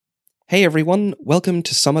Hey everyone, welcome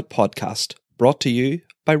to Summit Podcast, brought to you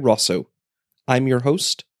by Rosso. I'm your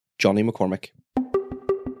host, Johnny McCormick.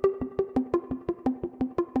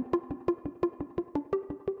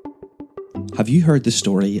 Have you heard the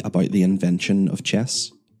story about the invention of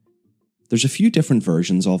chess? There's a few different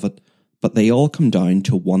versions of it, but they all come down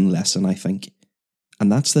to one lesson, I think,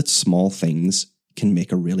 and that's that small things can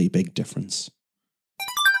make a really big difference.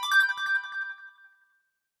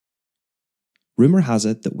 Rumour has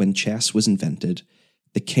it that when chess was invented,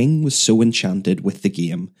 the king was so enchanted with the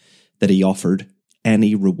game that he offered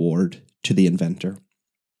any reward to the inventor.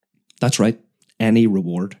 That's right, any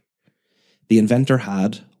reward. The inventor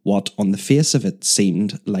had what on the face of it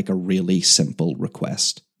seemed like a really simple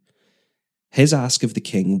request. His ask of the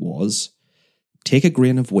king was, take a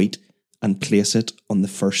grain of wheat and place it on the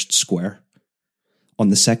first square. On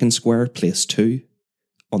the second square, place 2.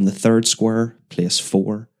 On the third square, place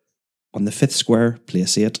 4. On the fifth square,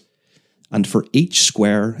 place 8. And for each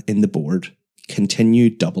square in the board, continue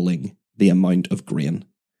doubling the amount of grain.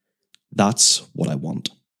 That's what I want.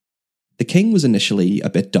 The king was initially a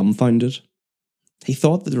bit dumbfounded. He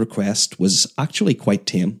thought that the request was actually quite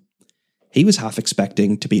tame. He was half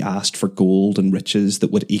expecting to be asked for gold and riches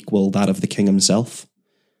that would equal that of the king himself,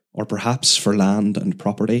 or perhaps for land and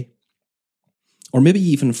property, or maybe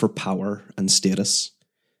even for power and status.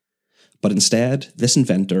 But instead, this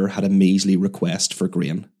inventor had a measly request for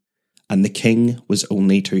grain, and the king was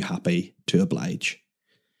only too happy to oblige.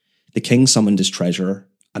 The king summoned his treasurer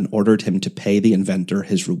and ordered him to pay the inventor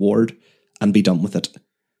his reward and be done with it.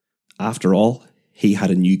 After all, he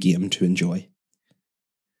had a new game to enjoy.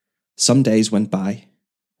 Some days went by,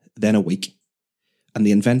 then a week, and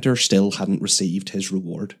the inventor still hadn't received his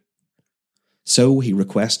reward. So he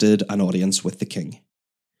requested an audience with the king.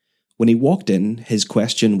 When he walked in, his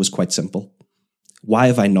question was quite simple. Why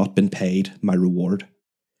have I not been paid my reward?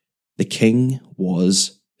 The king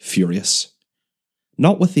was furious.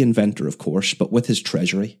 Not with the inventor, of course, but with his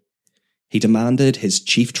treasury. He demanded his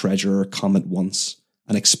chief treasurer come at once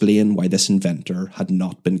and explain why this inventor had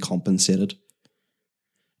not been compensated.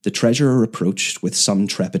 The treasurer approached with some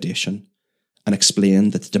trepidation and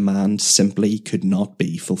explained that the demand simply could not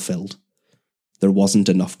be fulfilled. There wasn't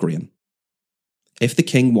enough grain. If the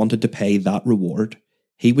king wanted to pay that reward,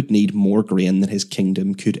 he would need more grain than his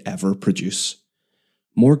kingdom could ever produce.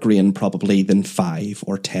 More grain probably than 5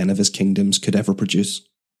 or 10 of his kingdoms could ever produce.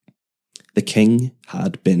 The king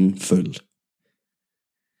had been fooled.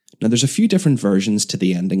 Now there's a few different versions to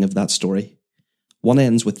the ending of that story. One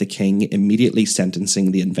ends with the king immediately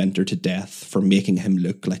sentencing the inventor to death for making him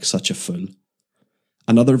look like such a fool.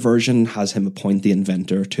 Another version has him appoint the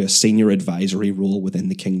inventor to a senior advisory role within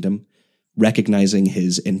the kingdom, recognizing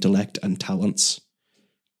his intellect and talents.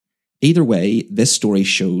 Either way, this story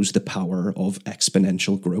shows the power of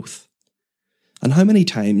exponential growth. And how many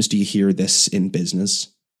times do you hear this in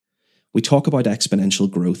business? We talk about exponential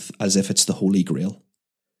growth as if it's the Holy Grail.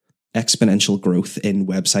 Exponential growth in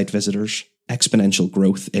website visitors, exponential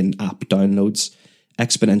growth in app downloads,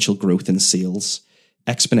 exponential growth in sales,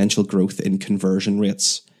 exponential growth in conversion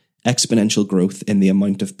rates, exponential growth in the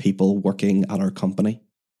amount of people working at our company.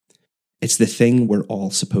 It's the thing we're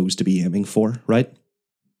all supposed to be aiming for, right?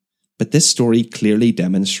 But this story clearly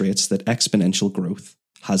demonstrates that exponential growth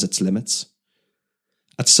has its limits.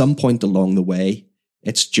 At some point along the way,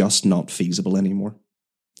 it's just not feasible anymore.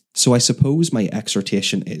 So I suppose my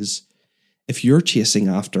exhortation is, if you're chasing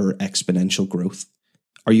after exponential growth,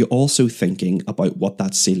 are you also thinking about what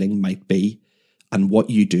that ceiling might be and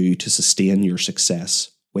what you do to sustain your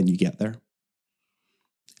success when you get there?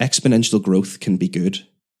 Exponential growth can be good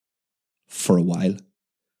for a while,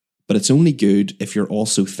 but it's only good if you're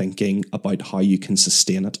also thinking about how you can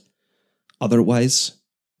sustain it. Otherwise,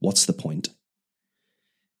 what's the point?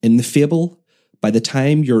 In the fable, by the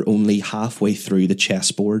time you're only halfway through the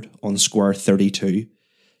chessboard on square 32,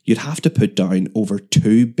 you'd have to put down over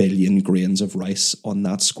 2 billion grains of rice on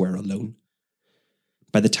that square alone.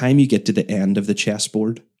 By the time you get to the end of the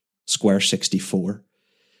chessboard, square 64,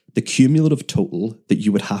 the cumulative total that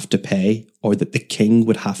you would have to pay, or that the king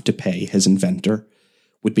would have to pay his inventor,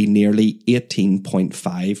 would be nearly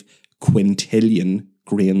 18.5 quintillion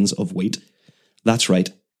grains of wheat. That's right,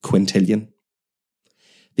 quintillion.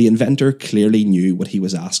 The inventor clearly knew what he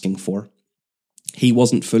was asking for. He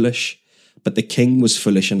wasn't foolish, but the king was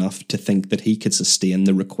foolish enough to think that he could sustain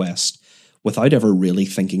the request without ever really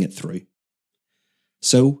thinking it through.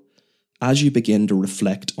 So, as you begin to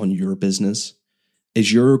reflect on your business,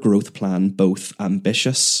 is your growth plan both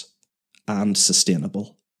ambitious and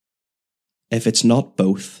sustainable? If it's not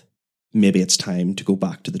both, maybe it's time to go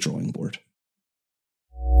back to the drawing board.